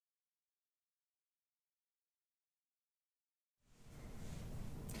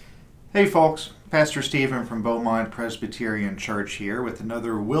Hey folks, Pastor Stephen from Beaumont Presbyterian Church here with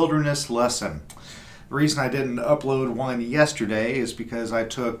another wilderness lesson. The reason I didn't upload one yesterday is because I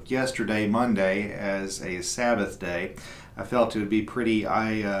took yesterday, Monday, as a Sabbath day. I felt it would be pretty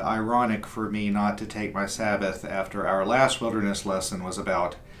ironic for me not to take my Sabbath after our last wilderness lesson was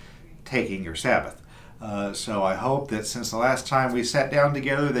about taking your Sabbath. So I hope that since the last time we sat down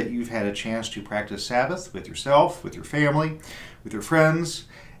together that you've had a chance to practice Sabbath with yourself, with your family, with your friends,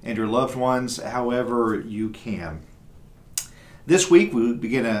 and your loved ones, however you can. This week we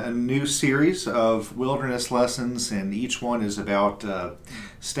begin a new series of wilderness lessons, and each one is about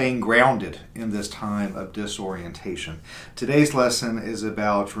staying grounded in this time of disorientation. Today's lesson is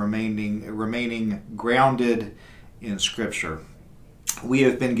about remaining grounded in Scripture. We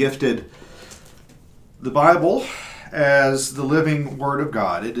have been gifted the Bible as the living Word of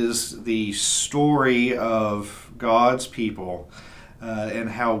God. It is the story of God's people and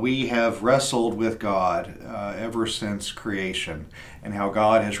how we have wrestled with God ever since creation, and how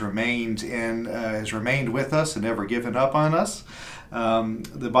God has remained with us and never given up on us.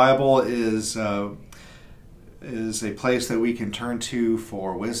 The Bible is a place that we can turn to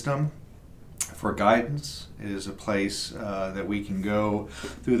for wisdom, for guidance. It is a place that we can go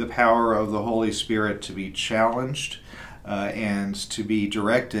through the power of the Holy Spirit to be challenged and to be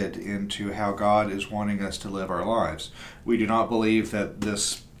directed into how God is wanting us to live our lives. We do not believe that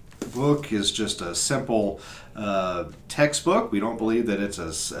this book is just a simple textbook. We don't believe that it's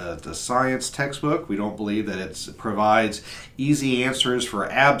a science textbook. We don't believe that it provides easy answers for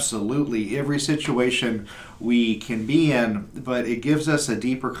absolutely every situation we can be in, but it gives us a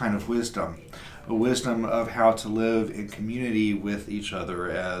deeper kind of wisdom. A wisdom of how to live in community with each other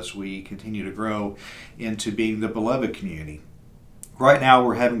as we continue to grow into being the beloved community. Right now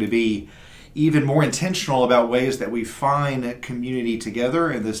we're having to be even more intentional about ways that we find community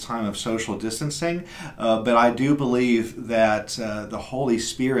together in this time of social distancing, but I do believe that the Holy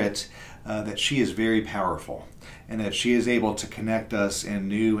Spirit, that she is very powerful, and that she is able to connect us in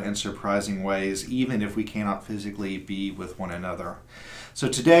new and surprising ways, even if we cannot physically be with one another. So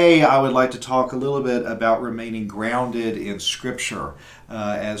today I would like to talk a little bit about remaining grounded in Scripture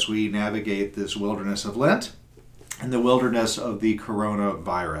as we navigate this wilderness of Lent and the wilderness of the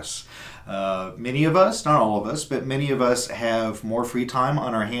coronavirus. Many of us, not all of us, but many of us have more free time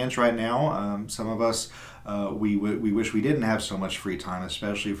on our hands right now. Some of us, we wish we didn't have so much free time,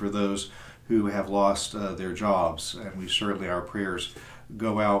 especially for those who have lost their jobs. And we certainly, our prayers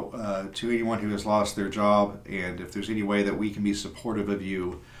go out to anyone who has lost their job, and if there's any way that we can be supportive of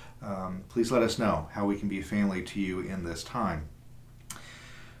you, please let us know how we can be a family to you in this time.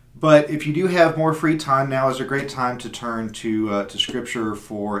 But if you do have more free time, now is a great time to turn to Scripture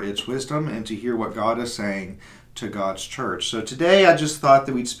for its wisdom and to hear what God is saying to God's church. So today I just thought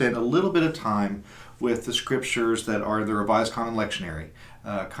that we'd spend a little bit of time with the Scriptures that are the Revised Common Lectionary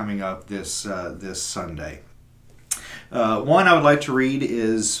coming up this Sunday. One I would like to read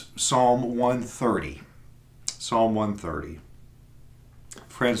is Psalm 130. Psalm 130.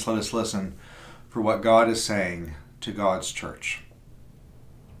 Friends, let us listen for what God is saying to God's church.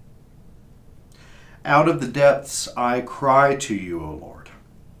 Out of the depths I cry to you, O Lord.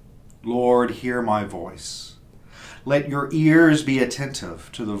 Lord, hear my voice. Let your ears be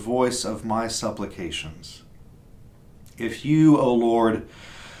attentive to the voice of my supplications. If you, O Lord,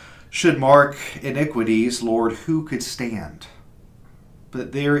 should mark iniquities, Lord, who could stand?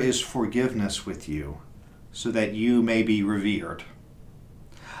 But there is forgiveness with you, so that you may be revered.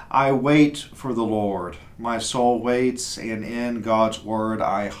 I wait for the Lord. My soul waits, and in God's word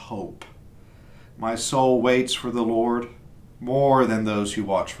I hope. My soul waits for the Lord more than those who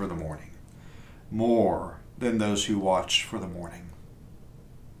watch for the morning. More than those who watch for the morning.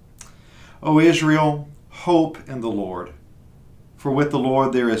 O Israel, hope in the Lord. For with the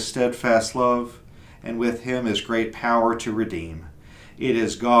Lord there is steadfast love, and with him is great power to redeem. It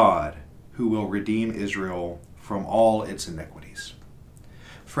is God who will redeem Israel from all its iniquities.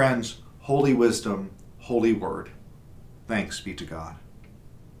 Friends, holy wisdom, holy word. Thanks be to God.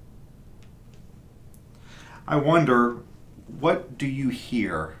 I wonder, what do you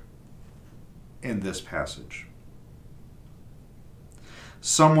hear in this passage?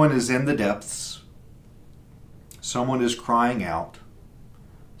 Someone is in the depths. Someone is crying out.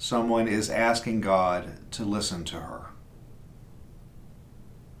 Someone is asking God to listen to her.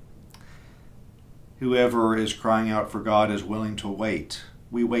 Whoever is crying out for God is willing to wait.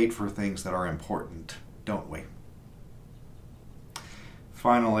 We wait for things that are important, don't we?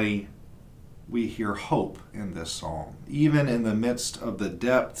 Finally, we hear hope in this psalm. Even in the midst of the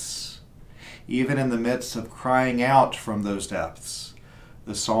depths, even in the midst of crying out from those depths,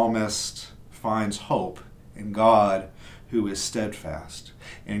 the psalmist finds hope in God who is steadfast,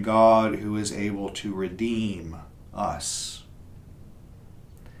 in God who is able to redeem us.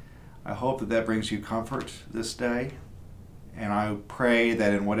 I hope that that brings you comfort this day, and I pray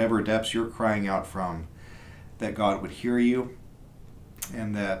that in whatever depths you're crying out from, that God would hear you,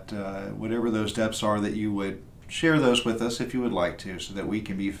 and that whatever those depths are, that you would share those with us if you would like to, so that we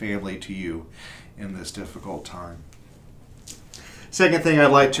can be family to you in this difficult time. Second thing I'd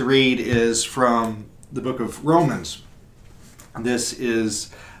like to read is from the book of Romans. This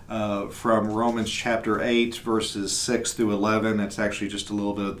is from Romans chapter 8, verses 6 through 11. It's actually just a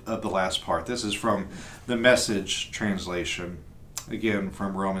little bit of the last part. This is from the Message translation, again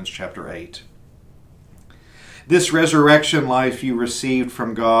from Romans chapter 8. This resurrection life you received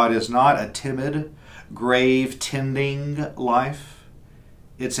from God is not a timid, grave-tending life.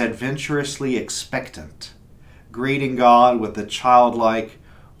 It's adventurously expectant, greeting God with the childlike,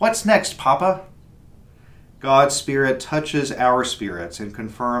 "What's next, Papa?" God's Spirit touches our spirits and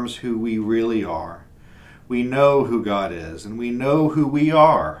confirms who we really are. We know who God is, and we know who we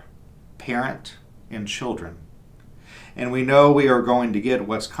are, parent and children. And we know we are going to get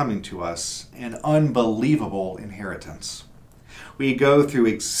what's coming to us, an unbelievable inheritance. We go through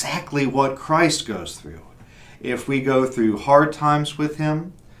exactly what Christ goes through. If we go through hard times with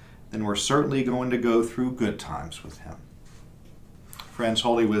Him, then we're certainly going to go through good times with Him. Friends,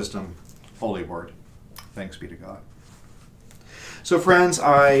 holy wisdom, holy word. Thanks be to God. So friends,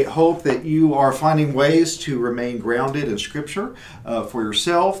 I hope that you are finding ways to remain grounded in Scripture for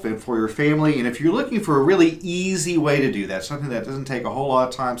yourself and for your family. And if you're looking for a really easy way to do that, something that doesn't take a whole lot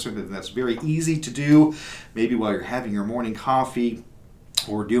of time, something that's very easy to do, maybe while you're having your morning coffee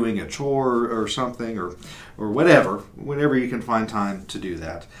or doing a chore or something, or whenever you can find time to do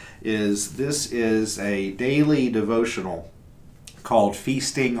that, this is a daily devotional called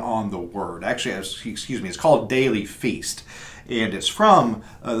Feasting on the Word. Actually, it's called Daily Feast. And it's from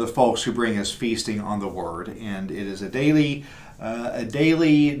the folks who bring us Feasting on the Word. And it is a daily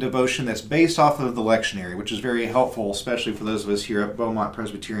devotion that's based off of the lectionary, which is very helpful, especially for those of us here at Beaumont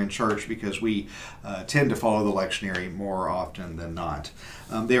Presbyterian Church, because we tend to follow the lectionary more often than not.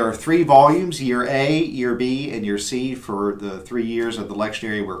 There are 3 volumes, Year A, Year B, and Year C for the 3 years of the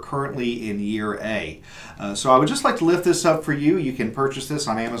lectionary. We're currently in Year A. So I would just like to lift this up for you. You can purchase this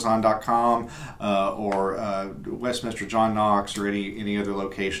on Amazon.com or Westminster John Knox or any other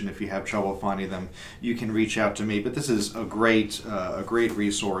location. If you have trouble finding them, you can reach out to me. But this is a great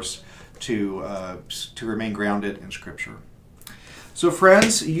resource to remain grounded in Scripture. So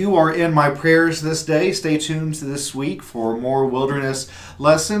friends, you are in my prayers this day. Stay tuned this week for more wilderness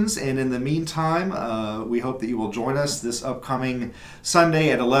lessons. And in the meantime, we hope that you will join us this upcoming Sunday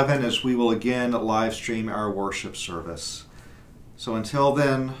at 11 as we will again live stream our worship service. So until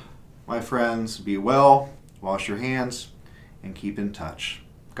then, my friends, be well, wash your hands, and keep in touch.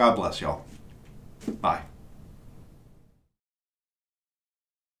 God bless y'all. Bye.